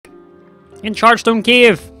In Chargestone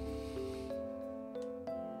Cave.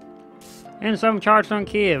 In some Chargestone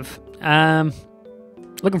Cave.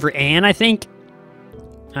 Looking for Anne, I think.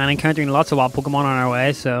 And encountering lots of wild Pokemon on our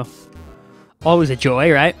way, so... Always a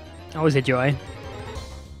joy, right? Always a joy.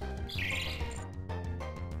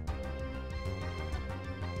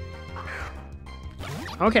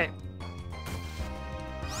 Okay.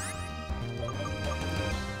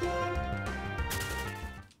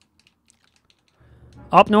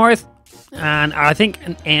 Up north. And I think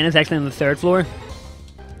Anne is actually on the 3rd floor.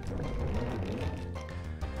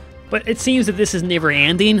 But it seems that this is never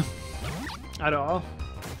ending. At all.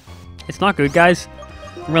 It's not good, guys.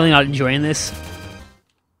 I'm really not enjoying this.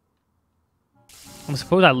 I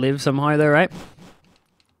suppose I live somehow though, right?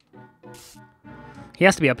 He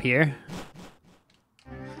has to be up here.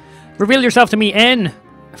 Reveal yourself to me, N,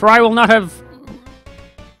 for I will not have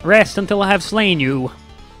rest until I have slain you.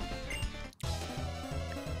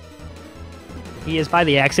 He is by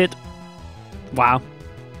the exit. Wow.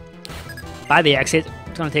 By the exit.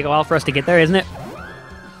 It's gonna take a while for us to get there, isn't it?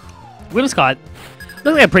 Whimsicott.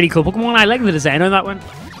 Looks like a pretty cool Pokemon. I like the design on that one.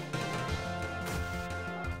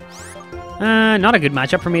 Not a good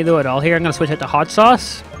matchup for me though at all here. I'm gonna switch out to Hot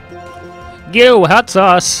Sauce. Go, Hot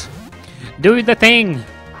Sauce! Do the thing!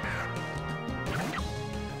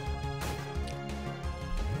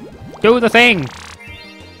 Do the thing!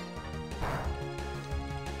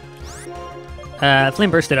 Flame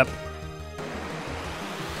bursted up.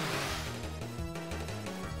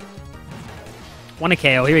 Want a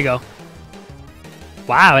KO, here we go.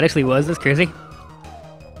 Wow, it actually was. That's crazy.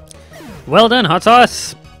 Well done, Hot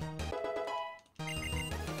Sauce!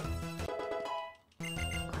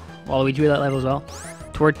 Waluigi with that level as well.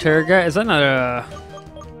 Torterra, is that not a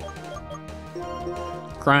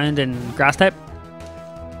ground and grass type?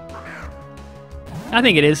 I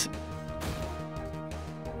think it is.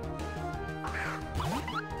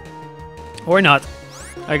 Or not.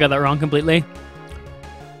 I got that wrong completely.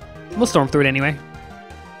 We'll storm through it anyway.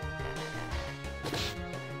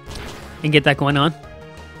 And get that going on.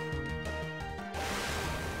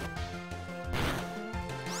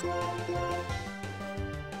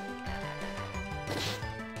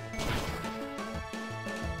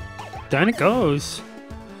 Down it goes.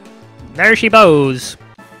 There she bows.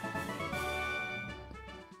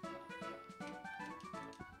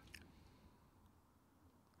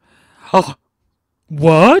 Oh,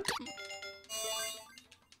 what?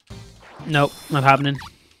 Nope, not happening.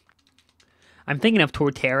 I'm thinking of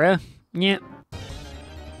Torterra. Yeah.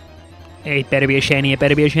 Hey, it better be a shiny, it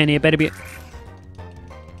better be a shiny, it better be a...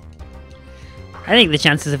 I think the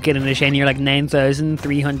chances of getting a shiny are like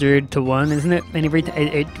 9,300 to 1, isn't it? And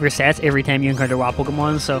it resets every time you encounter wild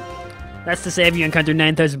Pokemon, so... That's to say, if you encounter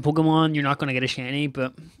 9,000 Pokemon, you're not going to get a shiny,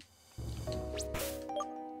 but...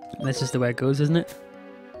 That's just the way it goes, isn't it?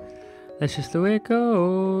 That's just the way it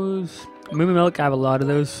goes. Moo Milk, I have a lot of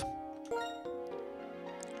those.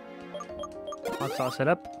 Hot Sauce set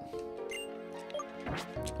up.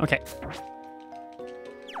 Okay.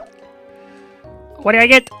 What do I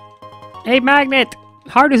get? A magnet!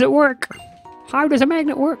 How does it work? How does a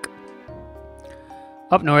magnet work?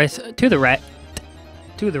 Up north, to the right.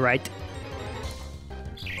 To the right.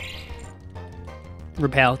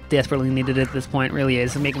 Repel. Desperately needed it at this point, really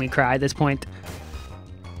is. It's making me cry at this point.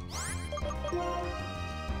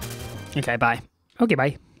 Okay, bye. Okay,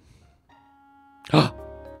 bye. Oh!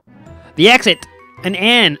 The exit! And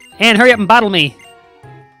Anne! Anne, hurry up and battle me!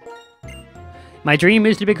 My dream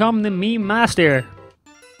is to become the meme master.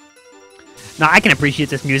 Now, I can appreciate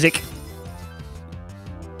this music.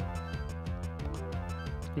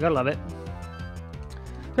 You gotta love it.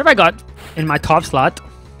 What have I got in my top slot?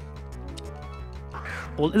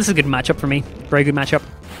 Well, this is a good matchup for me. Very good matchup.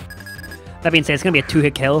 That being said, it's gonna be a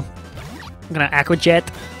 2-hit kill. I'm gonna Aqua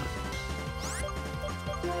Jet.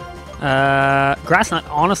 Grass Knot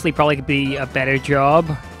honestly probably could be a better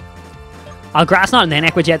job. I'll Grass Knot and then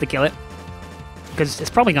Aqua Jet to kill it. Because it's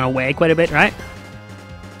probably gonna weigh quite a bit, right?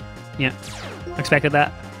 Yeah. Expected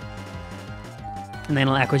that. And then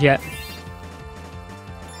I'll Aqua Jet.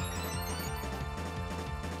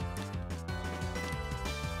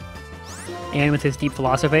 And with his deep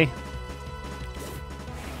philosophy.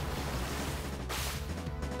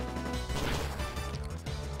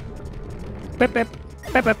 Pip pip.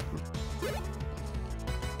 Pip pip.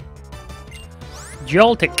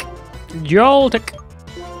 Joltik. Joltik.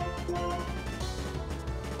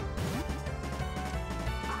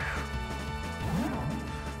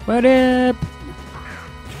 What up?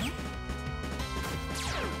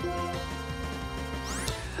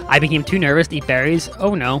 I became too nervous to eat berries.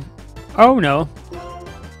 Oh no. Oh no.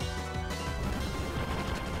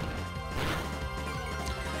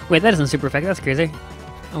 Wait, that isn't super effective. That's crazy.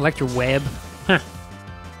 Electro web. Huh.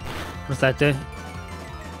 What's that do?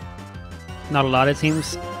 Not a lot, it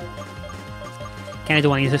seems. Kinda don't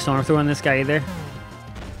want to use a storm throw on this guy either.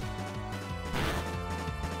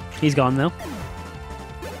 He's gone though.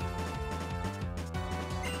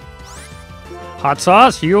 Hot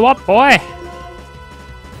sauce, you up, boy?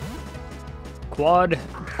 Quad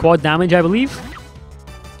damage, I believe.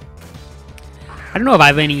 I don't know if I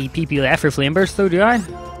have any PP left for Flame Burst though, do I?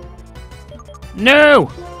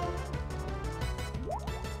 No!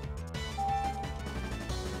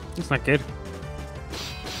 That's not good.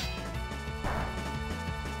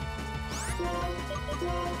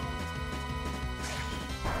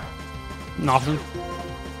 Nothing.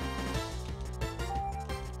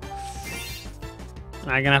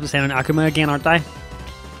 I'm gonna have to send an Akuma again, aren't I?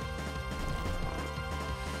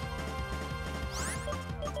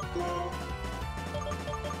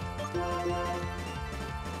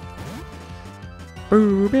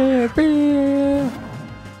 Boo, boo, boo.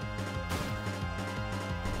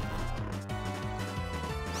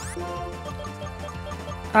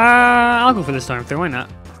 I'll go for the storm throw, why not?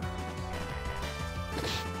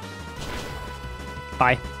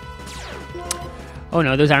 Bye. Oh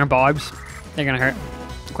no, those iron barbs. They're gonna hurt.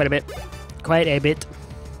 Quite a bit. Quite a bit.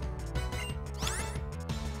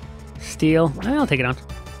 Steel. I'll take it on.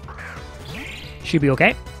 Should be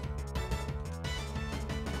okay.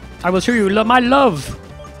 I will show you my love.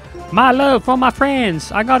 My love for my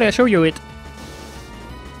friends. I gotta show you it.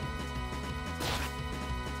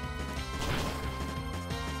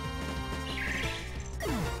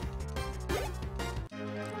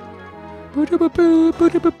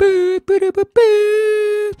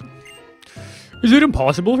 Is it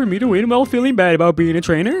impossible for me to win while feeling bad about being a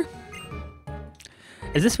trainer?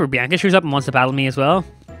 Is this where Bianca shows up and wants to battle me as well?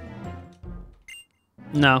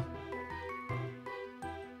 No.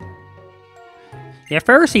 Yeah,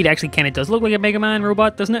 Ferroseed actually kind of does look like a Mega Man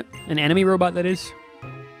robot, doesn't it? An enemy robot, that is.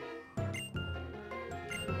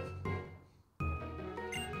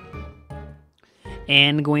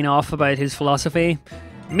 And going off about his philosophy.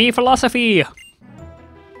 Me philosophy!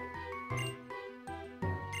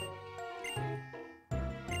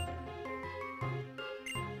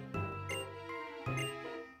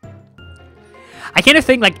 I kind of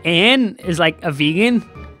think like Anne is like a vegan.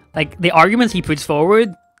 Like the arguments he puts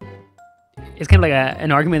forward is kind of like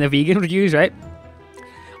an argument a vegan would use, right?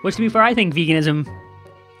 Which to be fair, I think veganism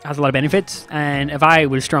has a lot of benefits. And if I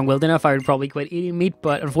was strong-willed enough, I would probably quit eating meat.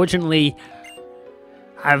 But unfortunately,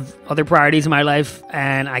 I have other priorities in my life,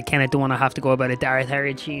 and I kind of don't want to have to go about a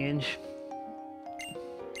dietary change.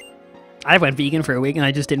 I went vegan for a week, and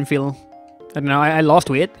I just didn't feel... I don't know, I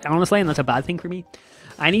lost weight, honestly, and that's a bad thing for me.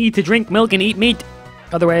 I need to drink milk and eat meat,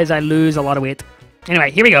 otherwise I lose a lot of weight.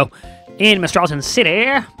 Anyway, here we go. In Mistralton City,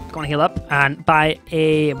 going to heal up and buy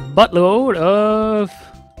a buttload of...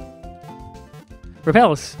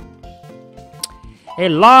 repels. A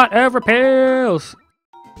lot of repels!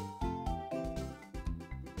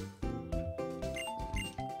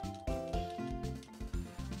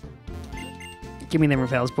 Give me them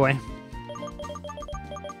repels, boy.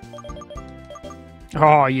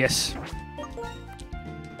 Oh, yes.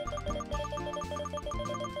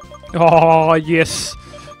 Oh, yes.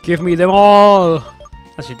 Give me them all.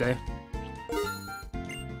 That should do.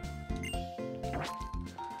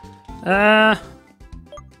 I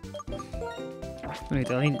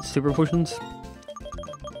need super potions.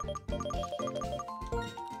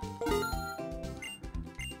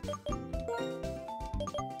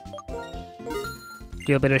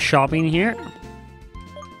 Do a bit of shopping here.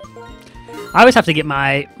 I always have to get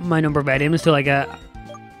my number of items to like a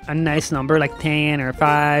nice number, like 10 or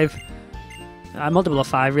 5. A multiple of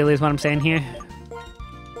 5 really is what I'm saying here.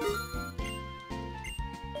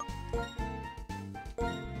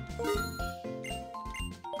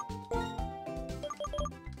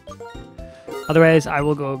 Otherwise, I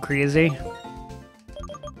will go crazy.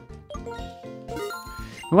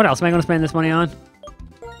 What else am I going to spend this money on?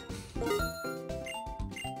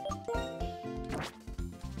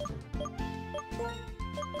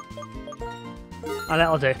 Oh,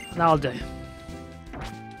 that'll do. That'll do.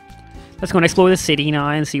 Let's go and explore the city now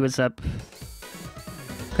and see what's up.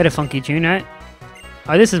 Quite a funky tune, right?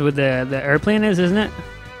 Oh, this is what the airplane is, isn't it?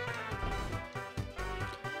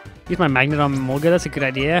 Use my magnet on Mulga, that's a good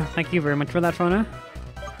idea. Thank you very much for that, Fauna.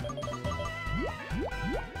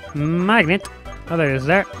 Magnet. Oh, there it is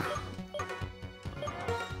there.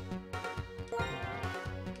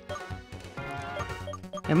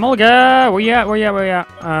 Hey, Mulga! Where you at? Where you at? Where you at?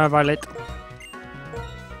 Violet.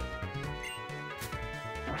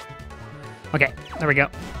 Okay, there we go.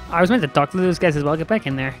 I was meant to talk to those guys as well. Get back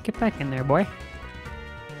in there. Get back in there, boy.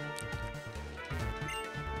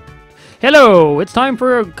 Hello, it's time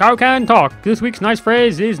for a Cow Can Talk. This week's nice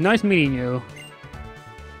phrase is nice meeting you.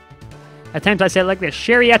 At times I say it like this.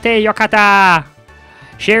 Shariate yokata.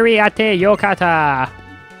 Shariate yokata.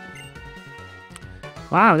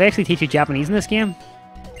 Wow, they actually teach you Japanese in this game.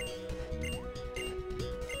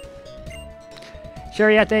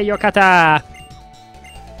 Shariate yokata.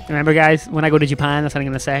 Remember, guys, when I go to Japan, that's what I'm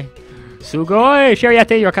going to say. Sugoi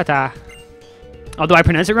shariate yokata. Although I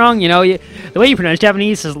pronounce it wrong, you know, the way you pronounce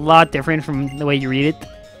Japanese is a lot different from the way you read it.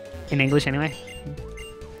 In English, anyway.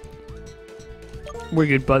 We're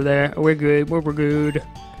good, bud, there. We're good. We're good.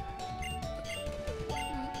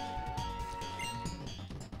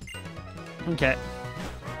 Okay.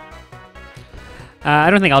 I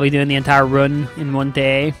don't think I'll be doing the entire run in one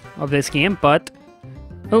day of this game, but...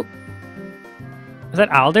 Oh. Is that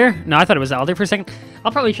Alder? No, I thought it was Alder for a second.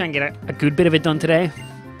 I'll probably try and get a good bit of it done today.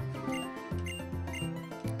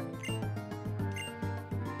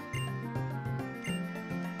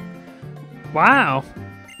 Wow.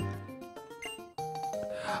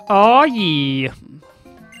 Oh, yeah.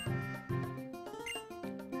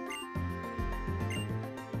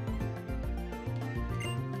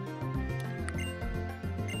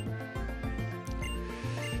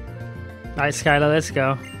 Alright, Skylar, let's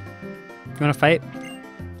go. You wanna fight?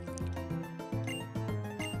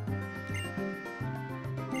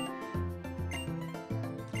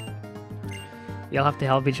 You'll have to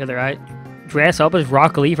help each other out. Dress up as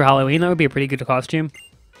Rock Lee for Halloween. That would be a pretty good costume.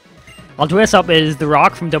 I'll dress up as The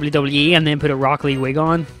Rock from WWE and then put a Rock Lee wig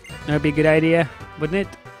on. That would be a good idea, wouldn't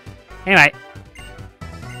it? Anyway.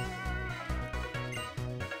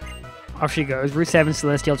 Off she goes. Route 7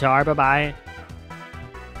 Celestial Tower. Bye-bye.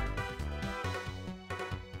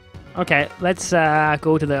 Okay, let's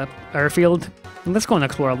go to the airfield. Let's go and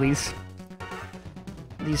explore these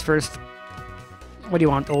first. What do you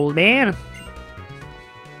want, old man?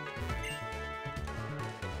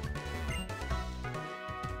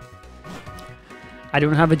 I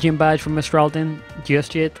don't have a gym badge from Mistralton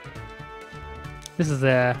just yet. This is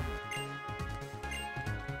the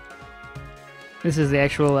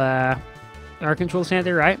actual air control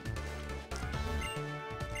center, right?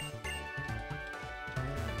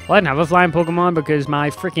 Well, I didn't have a flying Pokemon because my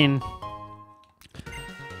freaking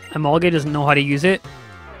Emolga doesn't know how to use it,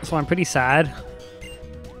 so I'm pretty sad.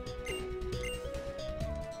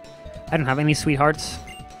 I don't have any sweethearts.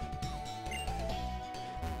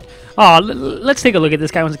 Oh, let's take a look at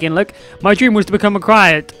this guy once again. Look, my dream was to become a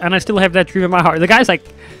Quiet, and I still have that dream in my heart. The guy's like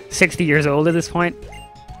 60 years old at this point.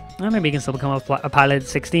 Well, maybe he can still become a pilot at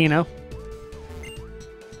 60, you know?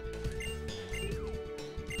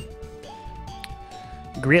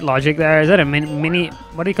 Great logic there. Is that a mini...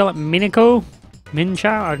 What do you call it? Minico? Mincha?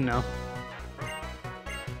 I don't know.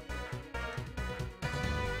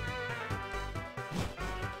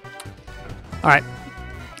 Alright.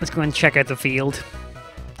 Let's go and check out the field.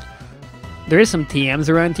 There is some TMs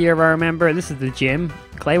around here if I remember. This is the gym.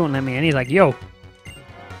 Clay won't let me in. He's like, yo.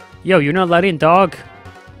 Yo, you're not letting dog.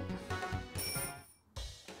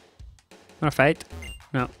 Wanna fight?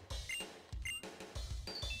 No.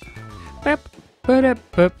 Boop. Boop.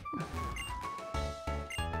 Boop.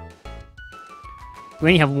 We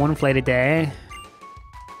only have one flight a day.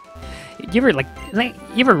 You ever you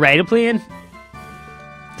ever ride a plane?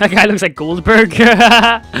 That guy looks like Goldberg. He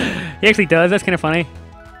actually does. That's kind of funny.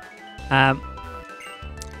 Are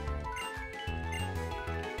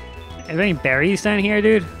there any berries down here,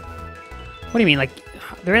 dude? What do you mean? Like,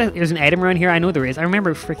 there's an item around here? I know there is. I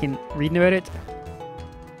remember freaking reading about it.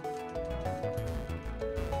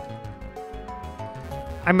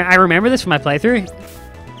 I remember this from my playthrough.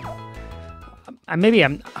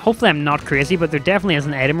 Hopefully I'm not crazy, but there definitely is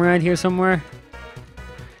an item around here somewhere.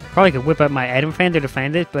 Probably could whip out my item finder to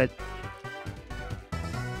find it, but...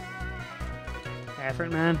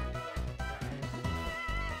 Effort, man.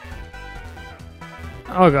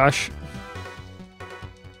 Oh gosh.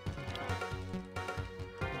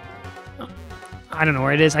 I don't know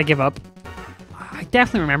where it is. I give up. I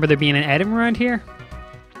definitely remember there being an item around here.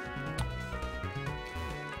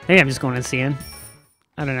 Maybe I'm just going insane.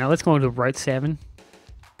 I don't know. Let's go to Route 7.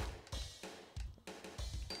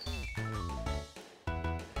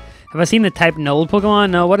 Have I seen the type null Pokemon?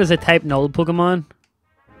 No. What is a type null Pokemon?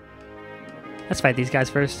 Let's fight these guys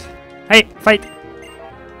first. Hey, fight!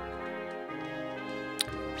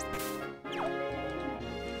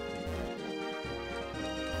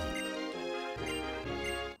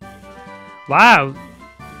 Wow!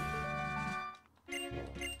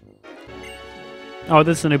 Oh,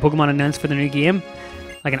 this is a new Pokemon announced for the new game.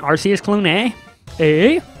 Like an Arceus clone, eh?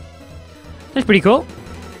 Eh? That's pretty cool.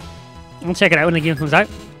 I'll check it out when the game comes out.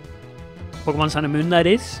 Pokemon Sun and Moon, that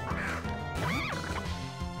is.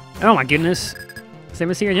 Oh my goodness.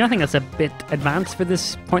 Same as here. I think that's a bit advanced for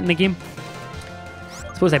this point in the game.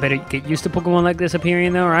 I suppose I better get used to Pokemon like this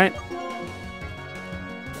appearing though, right?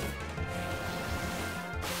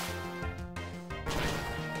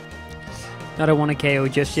 Not a 1-hit KO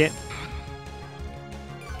just yet.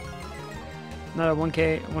 Not a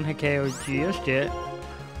 1-hit KO just yet.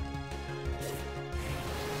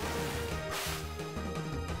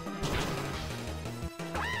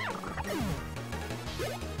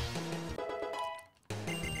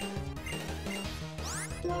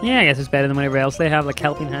 Yeah, I guess it's better than whatever else they have, like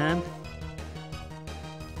Helping Hand.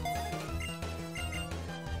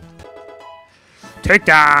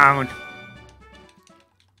 Takedown!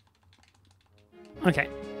 Okay.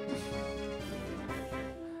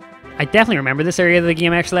 I definitely remember this area of the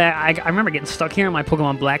game, actually. I remember getting stuck here in my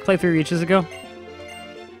Pokemon Black playthrough ages ago.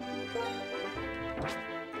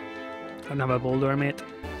 I don't have a Boulder, mate.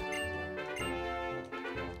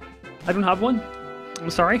 I don't have one. I'm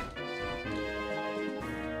sorry.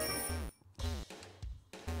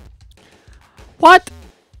 What?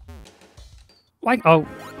 Why? Oh,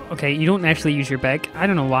 okay. You don't actually use your bag. I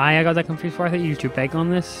don't know why I got that confused for. I thought you used your bag on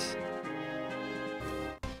this.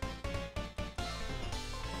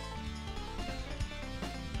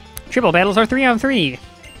 Triple battles are 3-on-3.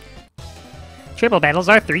 Triple battles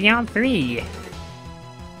are 3-on-3.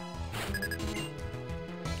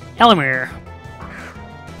 Elamir.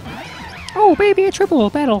 Oh, baby, a triple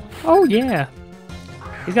battle. Oh, yeah.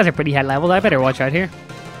 These guys are pretty high levels. I better watch out here.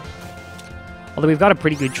 Although we've got a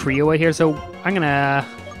pretty good trio out here, so I'm gonna...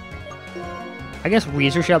 I guess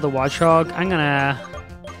Razor Shell the Watchog. I'm gonna...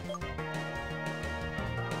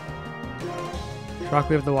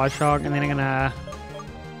 Shockwave the Watchog, and then I'm gonna...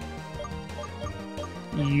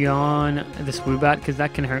 Yawn the Swoobat, because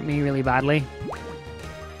that can hurt me really badly.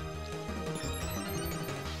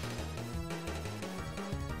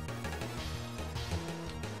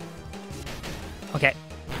 Okay.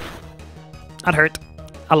 That hurt.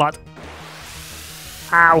 A lot.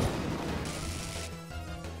 Ow.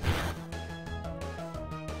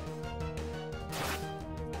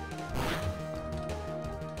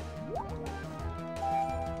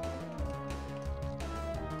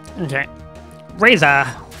 Okay. Razor.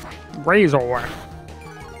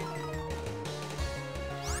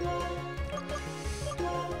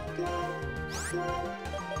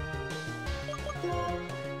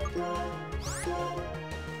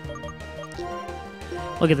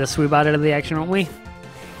 We'll get the Swoobat out of the action, won't we?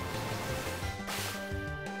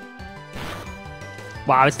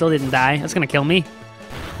 Wow, it still didn't die. That's gonna kill me.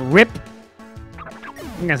 Rip.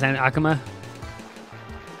 I'm gonna send Akuma.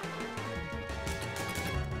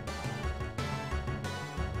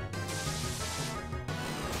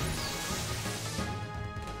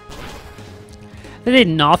 They did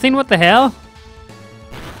nothing? What the hell?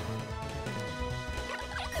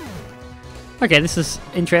 Okay, this is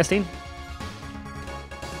interesting.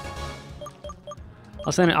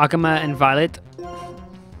 I'll send Akuma and Violet.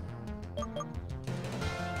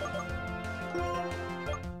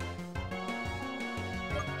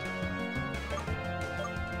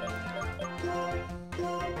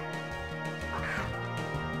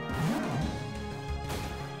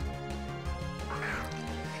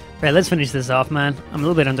 Right, let's finish this off, man. I'm a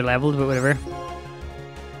little bit underleveled, but whatever.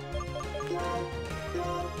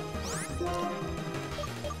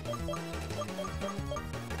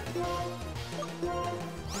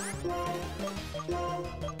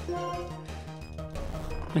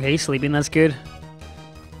 Okay, he's sleeping, that's good.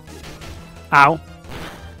 Ow.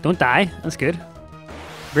 Don't die, that's good.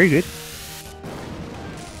 Very good.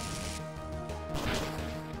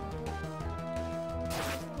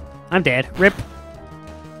 I'm dead. Rip.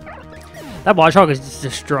 That Watchog is just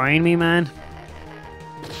destroying me, man.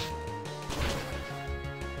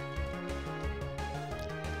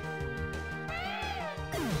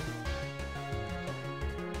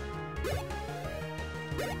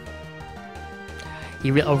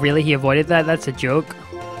 Oh, really? He avoided that? That's a joke.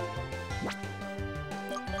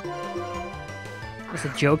 That's a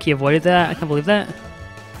joke. He avoided that? I can't believe that.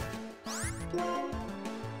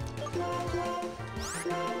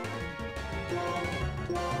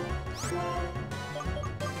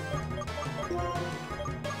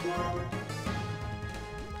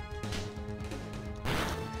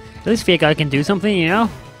 At least fake I can do something, you know?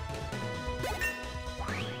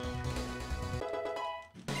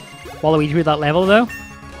 Waluigi with that level, though.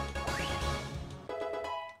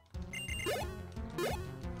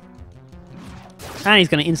 And he's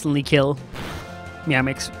gonna instantly kill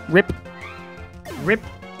Meowmix. Rip. Rip.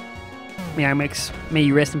 Meowmix, may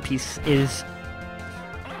you rest in peace, is.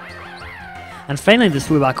 And finally the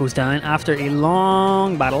Swoobat goes down after a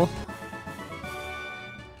long battle.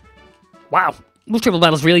 Wow, those triple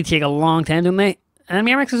battles really take a long time, don't they? And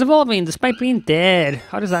Meowmix is evolving despite being dead.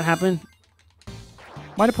 How does that happen?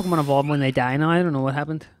 Why do Pokemon evolve when they die now? I don't know what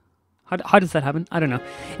happened. How does that happen? I don't know.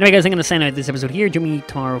 Anyway guys, I'm going to sign out this episode here. Join me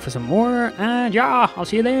tomorrow for some more. And yeah, I'll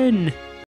see you then.